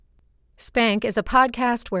Spank is a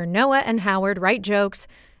podcast where Noah and Howard write jokes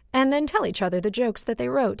and then tell each other the jokes that they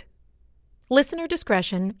wrote. Listener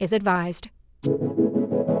discretion is advised.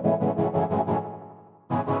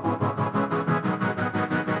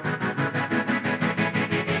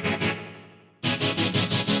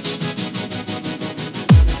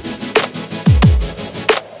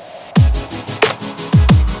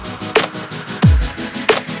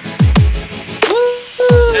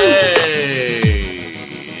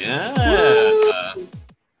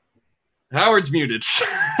 Howard's muted.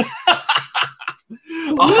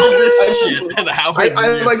 All this shit. And Howard's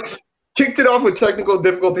muted. I kicked it off with technical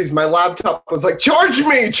difficulties. My laptop was like, charge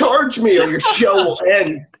me, or your show will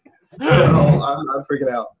end. So I'm freaking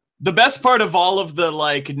out. The best part of all of the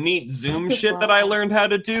neat Zoom shit that I learned how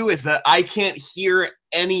to do is that I can't hear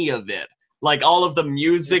any of it. Like all of the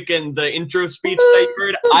music and the intro speech that you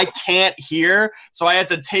heard, I can't hear. So I had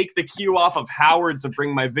to take the cue off of Howard to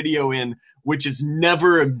bring my video in, which is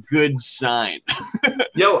never a good sign.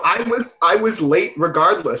 Yo, I was late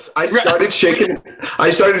regardless. I started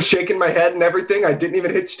shaking my head and everything. I didn't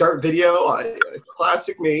even hit start video.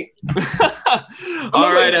 Classic me.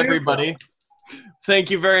 All right, everybody. Thank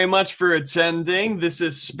you very much for attending. This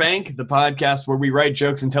is Spank, the podcast where we write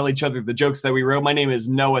jokes and tell each other the jokes that we wrote. My name is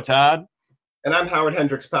Noah Todd. And I'm Howard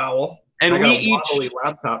Hendricks Powell. And I got a wobbly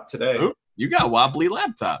laptop today. Ooh, you got a wobbly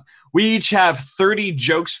laptop. We each have 30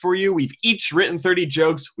 jokes for you. We've each written 30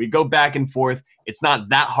 jokes. We go back and forth. It's not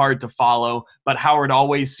that hard to follow, but Howard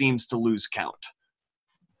always seems to lose count.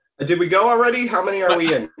 Did we go already? How many are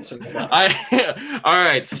we in? All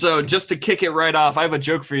right, so just to kick it right off, I have a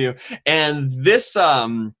joke for you. And this,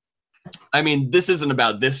 this isn't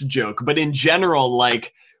about this joke, but in general,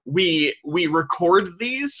 we record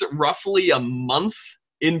these roughly a month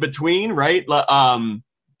in between, right?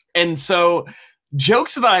 And so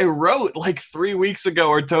jokes that I wrote 3 weeks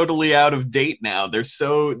ago are totally out of date now. They're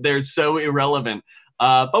so irrelevant.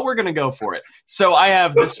 But we're gonna go for it. So I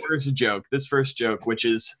have this first joke, which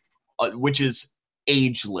is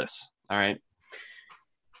ageless. All right.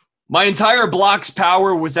 My entire block's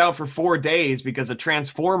power was out for 4 days because a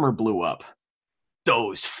transformer blew up.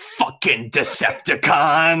 Those fucking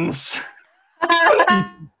Decepticons.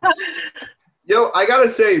 Yo, I gotta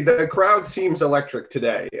say, the crowd seems electric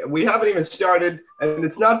today. We haven't even started, and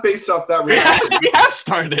it's not based off that reaction. We have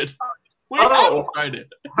started. We have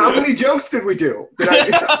started. How many jokes did we do? All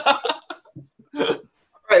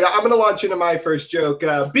right, I'm going to launch into my first joke.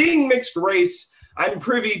 Being mixed race, I'm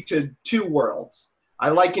privy to two worlds. I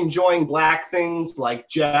like enjoying black things like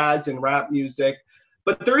jazz and rap music,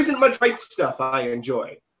 but there isn't much white stuff I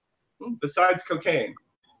enjoy, besides cocaine.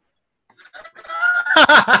 All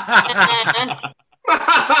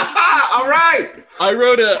right. I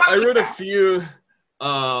wrote a few.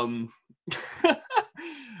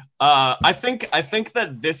 I think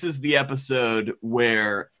that this is the episode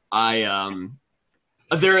where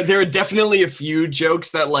there are definitely a few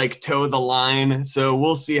jokes that toe the line, so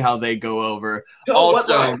we'll see how they go over.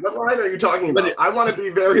 Also, what line are you talking about? I want to be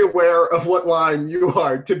very aware of what line you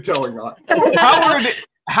are tiptoeing on.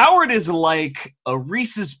 Howard is like a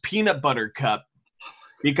Reese's peanut butter cup,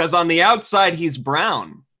 because on the outside he's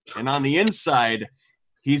brown, and on the inside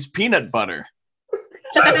he's peanut butter.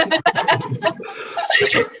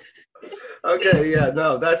 Okay, yeah,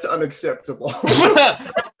 no, that's unacceptable.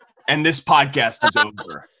 And this podcast is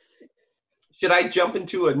over. Should I jump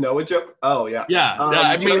into a Noah joke? Oh, yeah. Yeah,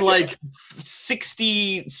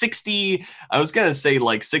 60, I was going to say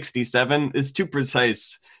 67 is too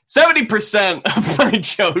precise. 70% of my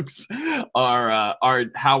jokes are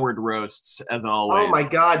Howard roasts, as always. Oh, my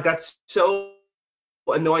God, that's so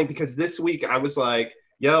annoying, because this week I was like,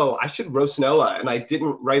 yo, I should roast Noah, and I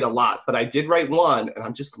didn't write a lot, but I did write one, and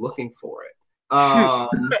I'm just looking for it. But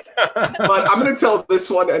I'm going to tell this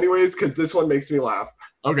one anyways, because this one makes me laugh.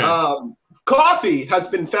 Okay. Coffee has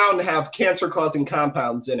been found to have cancer-causing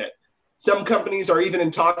compounds in it. Some companies are even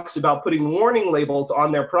in talks about putting warning labels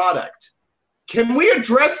on their product. Can we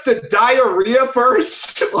address the diarrhea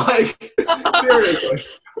first? Seriously.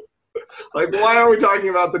 Why are we talking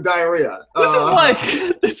about the diarrhea?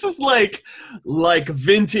 This is like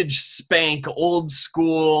vintage Spank, old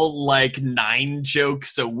school, 9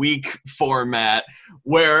 jokes a week format,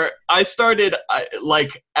 where I started,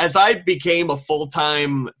 as I became a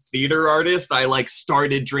full-time theater artist, I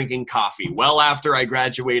started drinking coffee well after I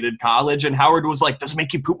graduated college, and Howard was like, does it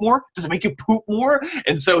make you poop more? Does it make you poop more?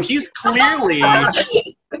 And so he's clearly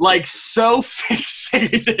so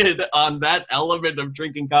fixated on that element of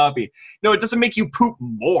drinking coffee. No, it doesn't make you poop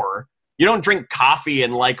more. You don't drink coffee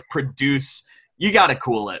and produce. You gotta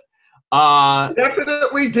cool it.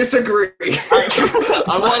 Definitely disagree.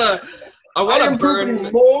 I want to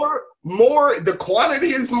burn more. The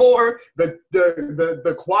quantity is more.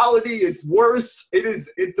 The quality is worse.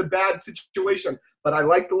 It's a bad situation. But I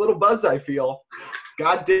like the little buzz I feel.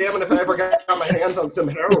 God damn it! If I ever got my hands on some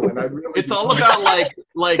heroin, I really. It's all about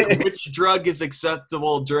like which drug is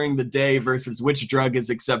acceptable during the day versus which drug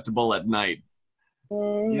is acceptable at night.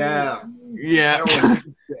 Yeah. Yeah.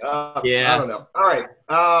 I don't know. All right.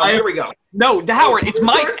 Here we go. No, Howard. It's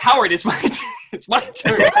my Howard. It's my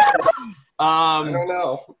turn. I don't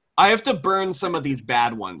know. I have to burn some of these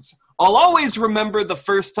bad ones. I'll always remember the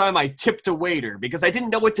first time I tipped a waiter because I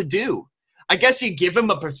didn't know what to do. I guess you give him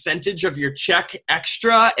a percentage of your check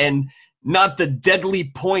extra and not the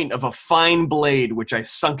deadly point of a fine blade which I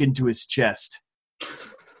sunk into his chest.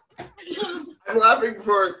 I'm laughing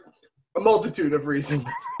for a multitude of reasons.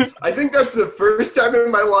 I think that's the first time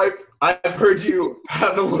in my life I've heard you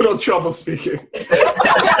have a little trouble speaking.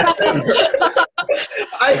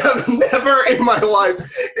 I have never in my whole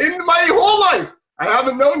life, I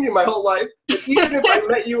haven't known you my whole life, but even if I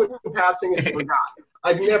met you in passing and forgot,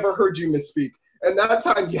 I've never heard you misspeak. And that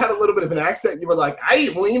time you had a little bit of an accent. You were like, I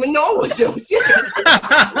don't even know what it was. It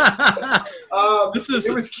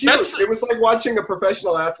was cute. It was like watching a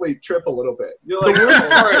professional athlete trip a little bit. You're like,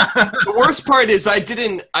 the worst part is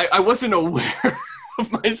I wasn't aware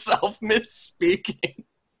of myself misspeaking.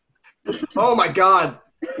 Oh my God.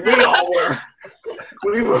 We all were.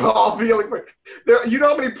 We were all feeling. You know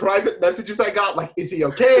how many private messages I got? Like, is he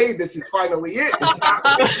okay? This is finally it. It's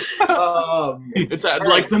happening. It's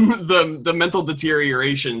like the mental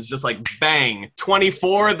deterioration is just like bang.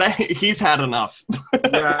 24. He's had enough.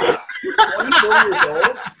 Yeah. You're 24 years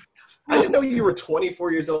old. I didn't know you were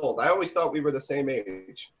 24 years old. I always thought we were the same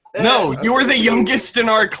age. No, you were the youngest in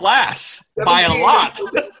our class by a lot.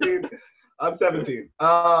 I'm 17.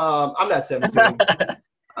 I'm not 17.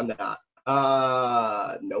 I'm not.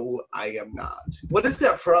 No, I am not. What is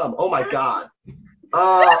that from? Oh my God.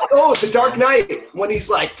 The Dark Knight, when he's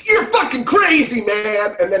like, you're fucking crazy,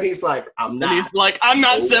 man. And then he's like, I'm not. And he's like, I'm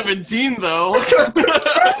not 17 though.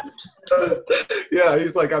 Yeah,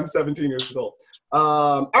 he's like, I'm 17 years old.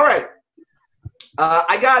 All right.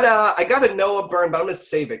 I got a Noah burn, but I'm gonna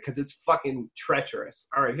save it because it's fucking treacherous.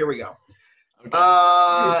 All right, here we go.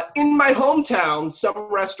 Okay. In my hometown, some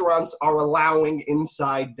restaurants are allowing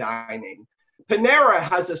inside dining. Panera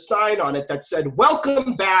has a sign on it that said,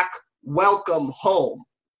 welcome back, welcome home.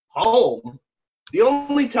 Home? The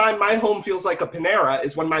only time my home feels like a Panera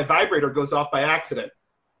is when my vibrator goes off by accident.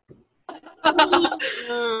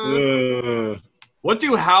 What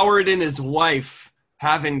do Howard and his wife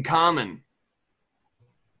have in common?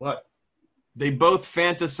 What? They both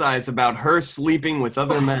fantasize about her sleeping with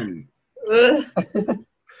other men.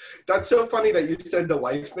 That's so funny that you said the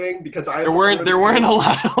wife thing because there weren't a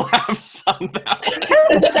lot of laughs on that.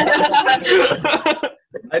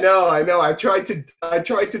 I know. I tried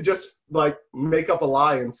to just like make up a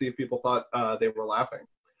lie and see if people thought they were laughing.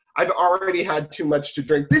 I've already had too much to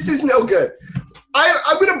drink. This is no good.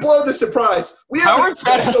 I'm gonna blow the surprise. We have a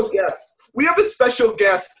special guest.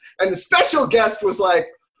 And the special guest was like,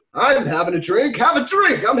 I'm having a drink. Have a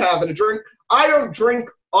drink. I'm having a drink. I don't drink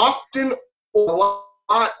often or a lot,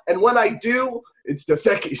 and when I do, it's Dos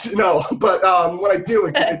Equis. No, but when I do,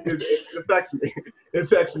 it affects me. It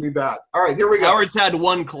affects me bad. All right, here we go. Howard's had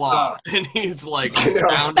one claw, and he's like,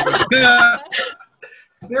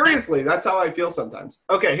 seriously, that's how I feel sometimes.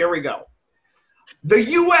 Okay, here we go. The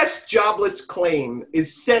U.S. jobless claim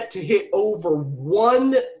is set to hit over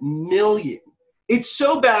 1 million. It's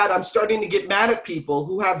so bad, I'm starting to get mad at people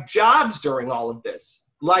who have jobs during all of this.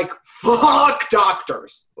 Like, fuck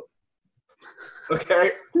doctors.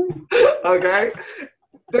 Okay? Okay?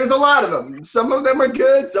 There's a lot of them. Some of them are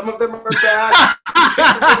good. Some of them are bad.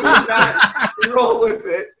 Roll with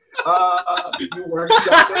it. You work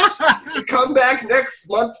you come back next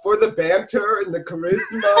month for the banter and the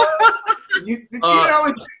charisma. You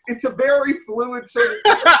know, it's a very fluid sort of...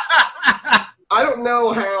 I don't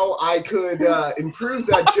know how I could improve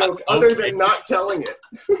that joke other than not telling it.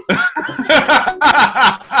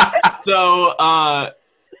 So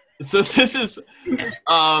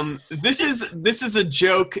this is a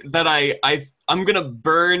joke that I'm gonna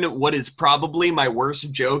burn what is probably my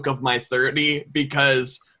worst joke of my 30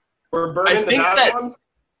 because we're burning the bad ones.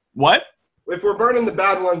 What? If we're burning the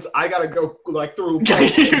bad ones, I gotta go like through.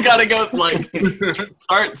 You gotta go like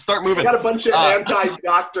start moving. I got a bunch of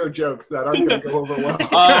anti-doctor jokes that aren't gonna go over well.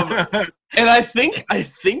 And I think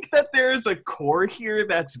that there is a core here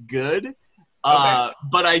that's good,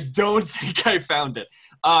 but I don't think I found it.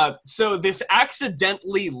 So this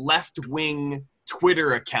accidentally left-wing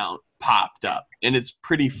Twitter account popped up, and it's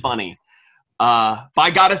pretty funny. But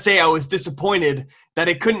I gotta say, I was disappointed that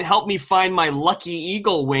it couldn't help me find my lucky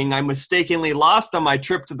eagle wing I mistakenly lost on my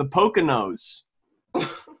trip to the Poconos.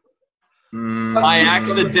 My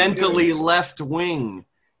accidentally left wing.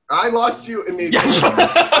 I lost you immediately.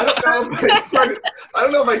 I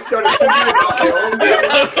don't know if I started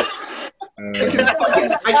thinking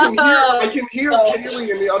about my own. I can hear Kaylee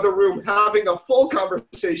in the other room having a full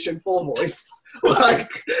conversation, full voice. Like,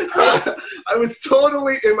 I was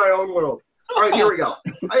totally in my own world. All right, here we go.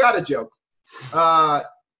 I got a joke.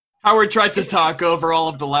 Howard tried to talk over all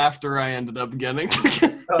of the laughter I ended up getting.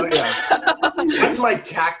 Oh yeah, that's my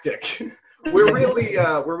tactic. We're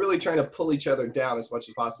really trying to pull each other down as much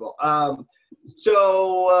as possible.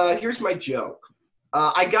 So here's my joke.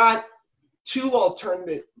 I got 2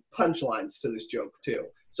 alternate punchlines to this joke too.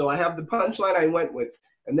 So I have the punchline I went with,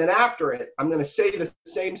 and then after it, I'm going to say the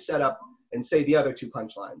same setup and say the other 2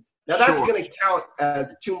 punchlines. Now that's going to count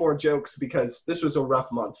as 2 more jokes because this was a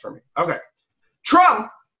rough month for me. Okay. Trump,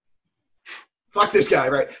 fuck this guy,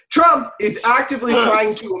 right? Trump is actively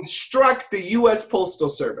trying to obstruct the U.S. Postal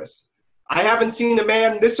Service. I haven't seen a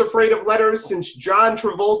man this afraid of letters since John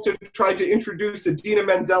Travolta tried to introduce Idina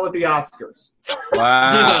Menzel at the Oscars.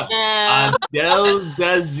 Wow. Adele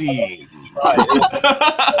Dazeem.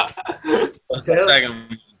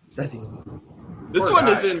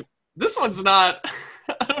 This one's not,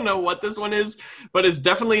 I don't know what this one is, but it's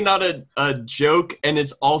definitely not a joke, and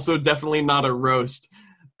it's also definitely not a roast.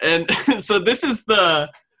 And so this is the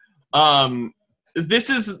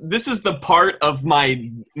the part of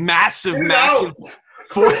my massive okay,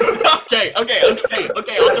 I'll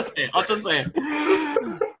just say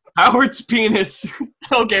it. Howard's penis.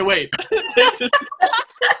 Okay, wait.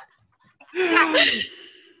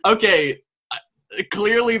 Okay,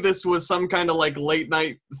 clearly this was some kind of like late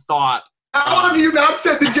night thought. How have you not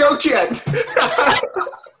said the joke yet?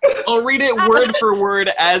 I'll read it word for word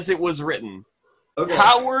as it was written. Okay.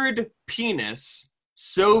 Howard penis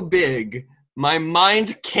so big my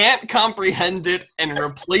mind can't comprehend it and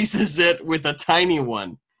replaces it with a tiny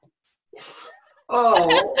one.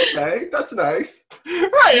 Oh, okay. That's nice.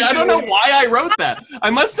 Right. I don't know why I wrote that. I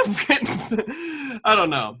must have written... I don't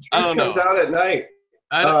know. It comes out at night.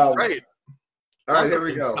 Right. All right, here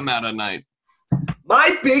we go. Come out at night.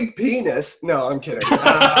 My big penis. No, I'm kidding.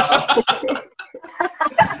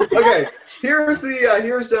 Okay, here's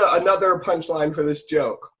another punchline for this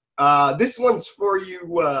joke. This one's for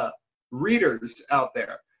you readers out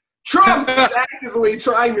there. Trump is actively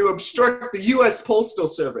trying to obstruct the U.S. Postal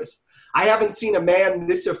Service. I haven't seen a man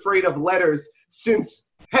this afraid of letters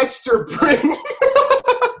since Hester Prynne.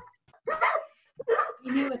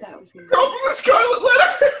 You knew what that was. From the Scarlet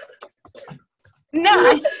Letter.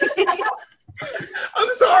 No.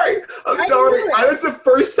 I'm sorry. That was the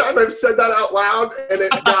first time I've said that out loud, and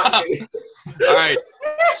it got me. All right.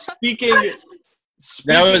 Speaking.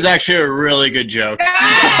 That was actually a really good joke.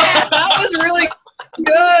 That was really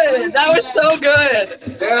good. That was so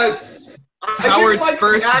good. Yes. Howard's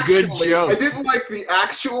first good joke. I didn't like the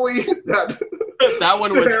actually. That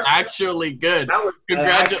one was actually good. That was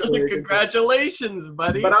Congratulations,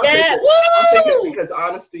 buddy. But I'll take it because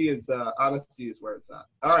honesty is where it's at.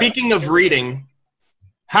 All Speaking of reading,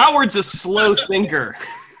 Howard's a slow thinker.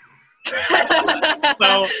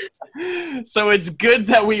 So it's good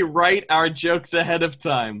that we write our jokes ahead of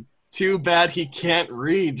time. Too bad he can't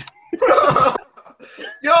read.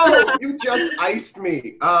 Yo, you just iced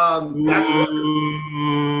me.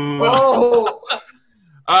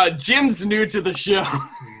 Jim's new to the show.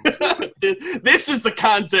 This is the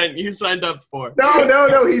content you signed up for.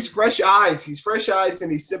 No. He's fresh eyes. He's fresh eyes, and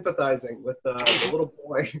he's sympathizing with the little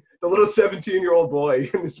boy, the little 17-year-old boy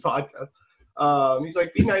in this podcast. He's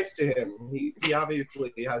like, be nice to him. He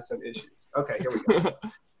obviously has some issues. Okay, here we go.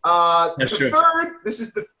 This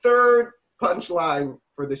is the third punchline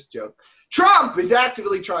for this joke. Trump is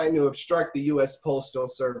actively trying to obstruct the U.S. Postal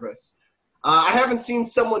Service. I haven't seen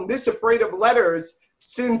someone this afraid of letters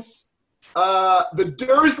since the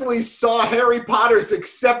Dursleys saw Harry Potter's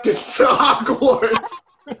acceptance to Hogwarts.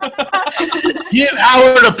 Give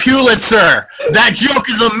Howard a Pulitzer. That joke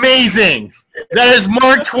is amazing. That is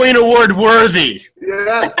Mark Twain Award worthy.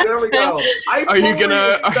 Yes, there we go. Are you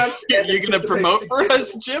gonna promote for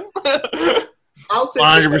us, Jim? I'll say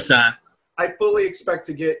 100%. I fully expect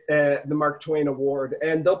to get the Mark Twain Award,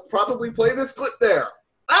 and they'll probably play this clip there.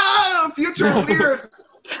 Future weird.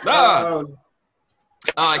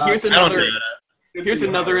 Here's another. Here's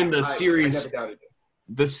another in the series.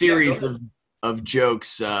 The series of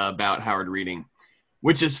jokes about Howard reading,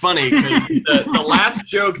 which is funny because the last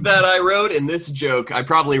joke that I wrote and this joke I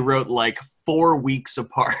probably wrote like 4 weeks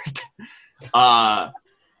apart.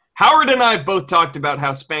 Howard and I have both talked about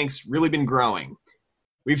how Spank's really been growing.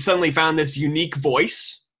 We've suddenly found this unique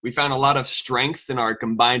voice. We found a lot of strength in our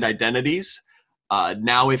combined identities.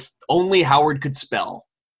 Now, if only Howard could spell.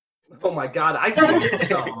 Oh my God, I can't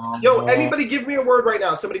spell. Yo, anybody give me a word right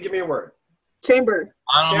now. Somebody give me a word. Chamber.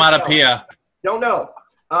 Onomatopoeia. Don't know.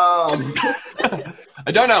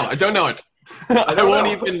 I don't know it. I won't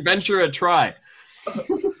even venture a try.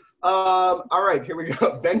 All right, here we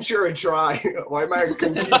go. Venture a try. Why am I a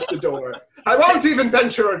conquistador? I won't even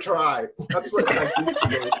venture a try. That's what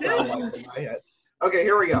conquistadors sound like in my head. Okay,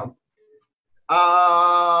 here we go.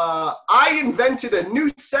 I invented a new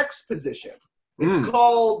sex position. It's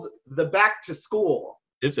called the back to school.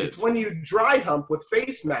 Is it? It's when you dry hump with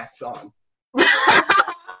face masks on.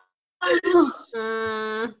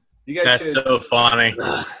 You guys That's so funny.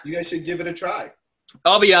 You guys should give it a try.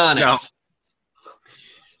 I'll be honest.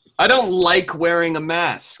 I don't like wearing a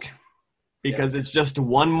mask because it's just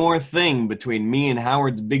one more thing between me and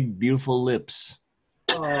Howard's big, beautiful lips.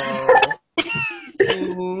 No,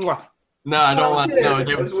 I don't want. No,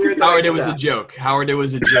 Howard, it was a joke. Howard, it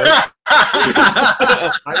was a joke.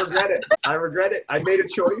 I regret it. I made a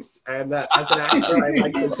choice, and as an actor, I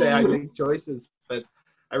like to say I make choices, but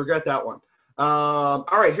I regret that one. All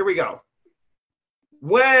right, here we go.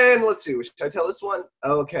 Let's see, should I tell this one?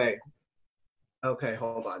 Okay,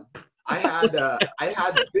 hold on. I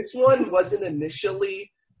had this one wasn't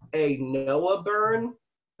initially a Noah burn,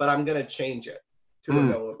 but I'm gonna change it to a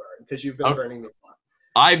Noah burn because you've been burning me a lot.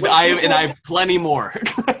 I have plenty more.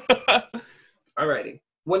 Alrighty.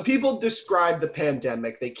 When people describe the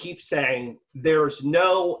pandemic, they keep saying there's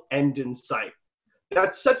no end in sight.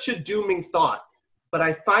 That's such a dooming thought, but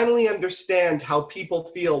I finally understand how people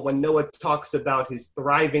feel when Noah talks about his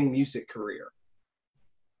thriving music career.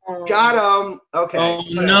 Got him. Okay.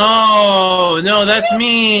 Oh, no, that's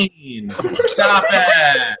mean. Stop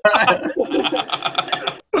it.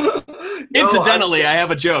 Incidentally, I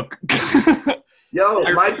have a joke. Yo,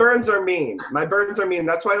 my burns are mean.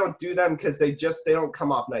 That's why I don't do them, because they don't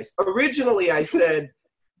come off nice. Originally, I said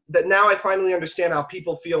that now I finally understand how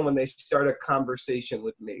people feel when they start a conversation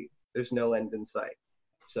with me. There's no end in sight.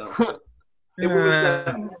 So it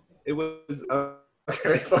was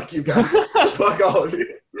okay. Fuck you guys. Fuck all of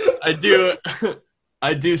you. I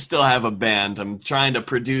do still have a band. I'm trying to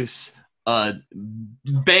produce a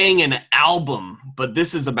banging album, but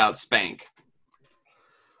this is about Spank.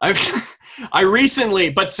 I recently,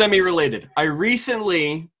 but semi-related, I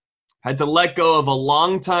recently had to let go of a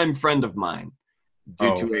longtime friend of mine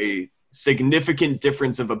due to a significant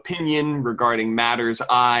difference of opinion regarding matters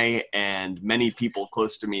I and many people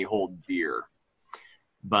close to me hold dear.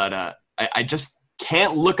 But I just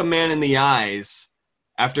can't look a man in the eyes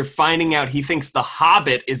after finding out he thinks The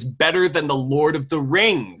Hobbit is better than The Lord of the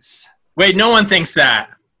Rings. Wait, no one thinks that.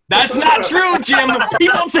 That's not true, Jim.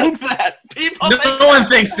 People think that. No one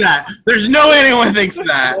thinks that. There's no way anyone thinks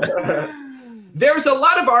that. There's a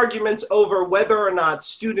lot of arguments over whether or not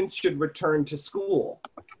students should return to school.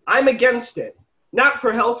 I'm against it. Not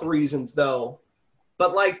for health reasons, though.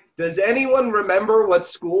 But, does anyone remember what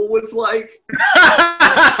school was like?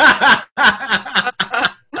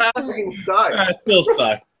 Fucking sucks. That still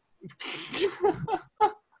sucks.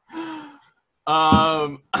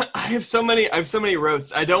 I have so many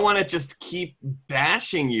roasts. I don't want to just keep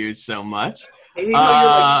bashing you so much. I hate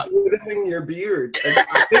how you're wiggling your beard.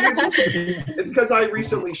 It's because I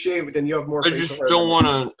recently shaved and you have more facial hair.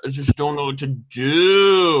 I just don't know what to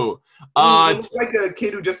do. It's like a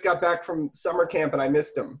kid who just got back from summer camp and I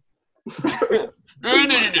missed him.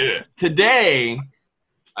 Today,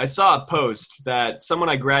 I saw a post that someone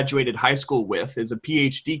I graduated high school with is a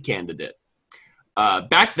PhD candidate.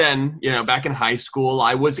 Back then, back in high school,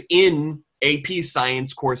 I was in AP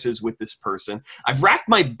science courses with this person. I've racked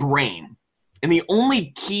my brain, and the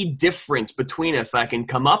only key difference between us that I can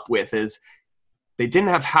come up with is they didn't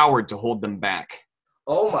have Howard to hold them back.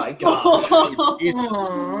 Oh my God. Okay.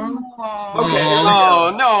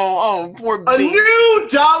 Oh, no. Oh, poor A new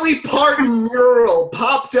Dolly Parton mural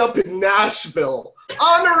popped up in Nashville,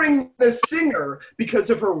 honoring the singer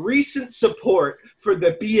because of her recent support for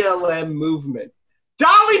the BLM movement.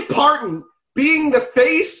 Dolly Parton being the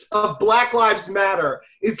face of Black Lives Matter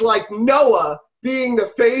is like Noah being the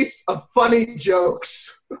face of funny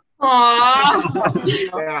jokes. Aww.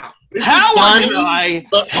 Yeah.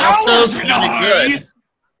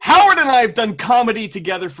 Howard and I have done comedy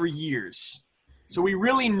together for years, so we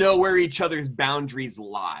really know where each other's boundaries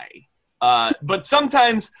lie. But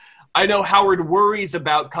sometimes I know Howard worries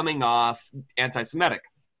about coming off anti-Semitic.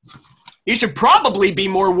 He should probably be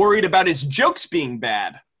more worried about his jokes being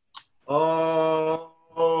bad. Oh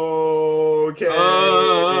Okay.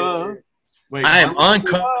 Wait, I am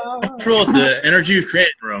uncomfortable with the energy you've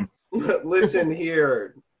created in the room. Listen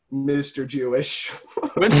here, Mr. Jewish.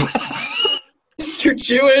 Mr.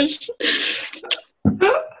 Jewish.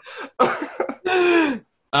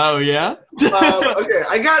 Oh yeah. Okay,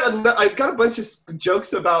 I got a bunch of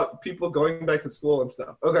jokes about people going back to school and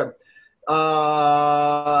stuff. Okay,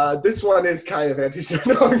 this one is kind of anti-Semitic.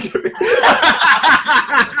 No, I'm kidding.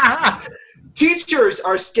 Teachers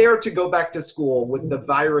are scared to go back to school with the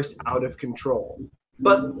virus out of control.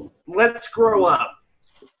 But let's grow up.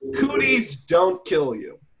 Cooties don't kill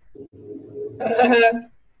you.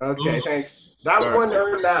 Okay, thanks. That one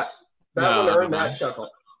earned that. That one earned that chuckle.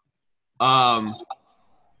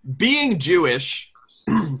 Being Jewish,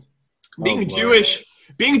 being Jewish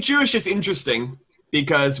is interesting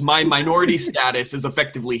because my minority status is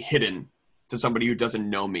effectively hidden to somebody who doesn't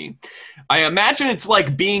know me. I imagine it's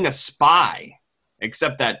like being a spy,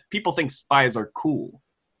 except that people think spies are cool.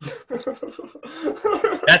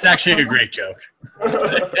 That's actually a great joke.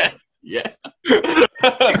 Yeah.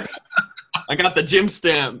 I got the Jim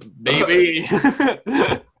stamp, baby.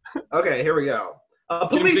 Okay, here we go. A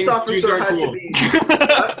police officer had to be...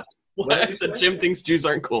 What? The Jim thinks Jews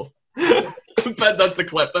aren't cool. But that's the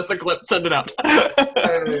clip. That's the clip. Send it out.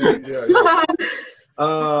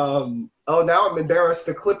 Oh, now I'm embarrassed.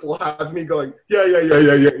 The clip will have me going, yeah.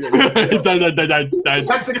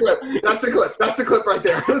 That's a clip. That's a clip. That's a clip right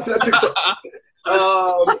there. That's a clip.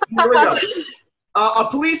 Here we go. A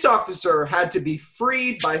police officer had to be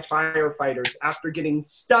freed by firefighters after getting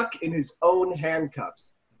stuck in his own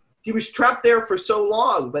handcuffs. He was trapped there for so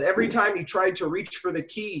long, but every time he tried to reach for the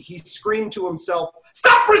key, he screamed to himself,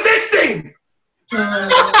 "Stop resisting!"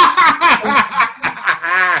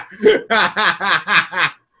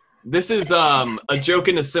 This is a joke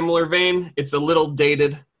in a similar vein. It's a little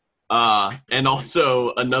dated, and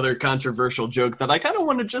also another controversial joke that I kind of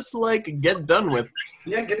want to just like get done with.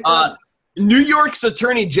 Yeah, get it done. New York's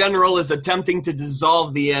Attorney General is attempting to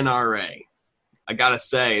dissolve the NRA. I gotta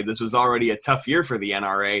say, this was already a tough year for the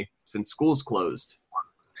NRA since schools closed.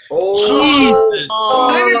 Politically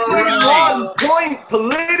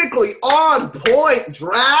on point.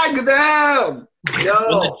 Drag them. Yo.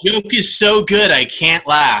 When the joke is so good, I can't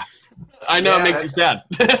laugh. I know, it makes you sad.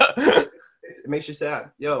 It makes you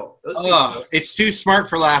sad. Yo. It's too smart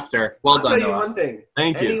for laughter. Well I'll done, tell you Noah. one thing.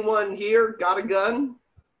 Thank you. Anyone here got a gun?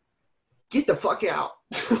 Get the fuck out.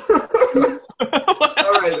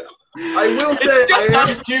 All right. I will say it's just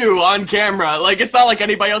us two on camera. Like, it's not like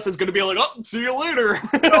anybody else is going to be like, "Oh, see you later."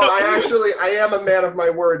 No, I am a man of my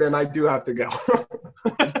word, and I do have to go.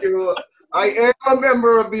 I am a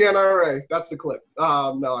member of the NRA. That's the clip. No,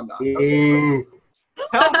 I'm not. Okay.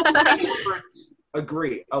 Health experts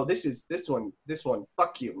agree. Oh, this one.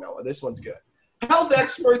 Fuck you, Noah. This one's good. Health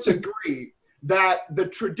experts agree that the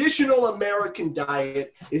traditional American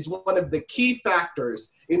diet is one of the key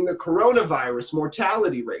factors in the coronavirus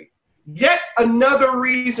mortality rate. Yet another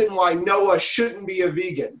reason why Noah shouldn't be a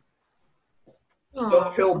vegan.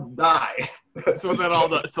 So he'll die. so then I'll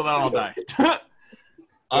die.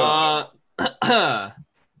 I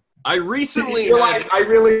recently I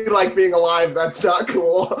really like being alive. That's not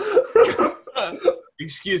cool.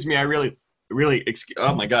 Excuse me.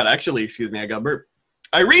 Oh my God. Actually, excuse me. I got burp.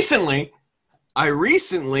 I recently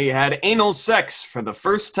had anal sex for the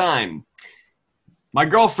first time. My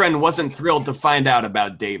girlfriend wasn't thrilled to find out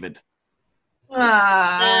about David. Okay,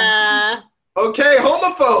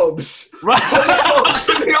 homophobes. Homophobes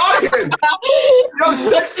in the audience. Yo,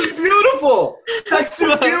 sex is beautiful. Sex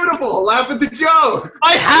is beautiful. Laugh at the joke.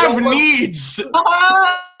 I have needs.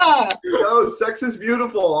 Yo, sex is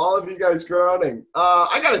beautiful. All of you guys groaning.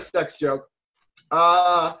 I got a sex joke.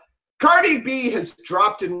 Cardi B has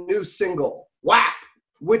dropped a new single, WAP,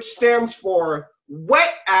 which stands for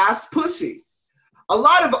Wet Ass Pussy. A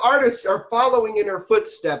lot of artists are following in her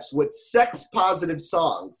footsteps with sex-positive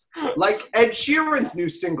songs, like Ed Sheeran's new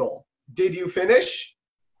single, Did You Finish?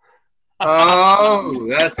 Oh,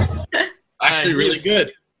 that's actually really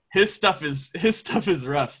good. His stuff is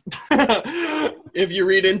rough. If you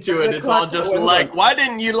read into it, it's all just like, why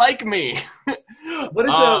didn't you like me? What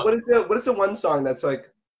is the one song that's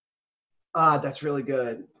like, that's really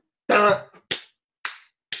good. Dun,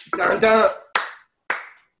 dun, dun,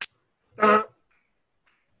 dun.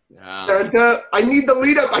 Yeah. I need the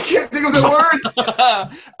lead up. I can't think of the word.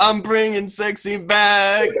 I'm bringing sexy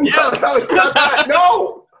back. No, it's not that.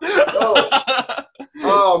 No.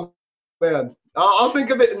 Oh, man. I'll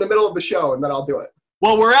think of it in the middle of the show, and then I'll do it.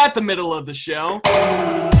 Well, we're at the middle of the show.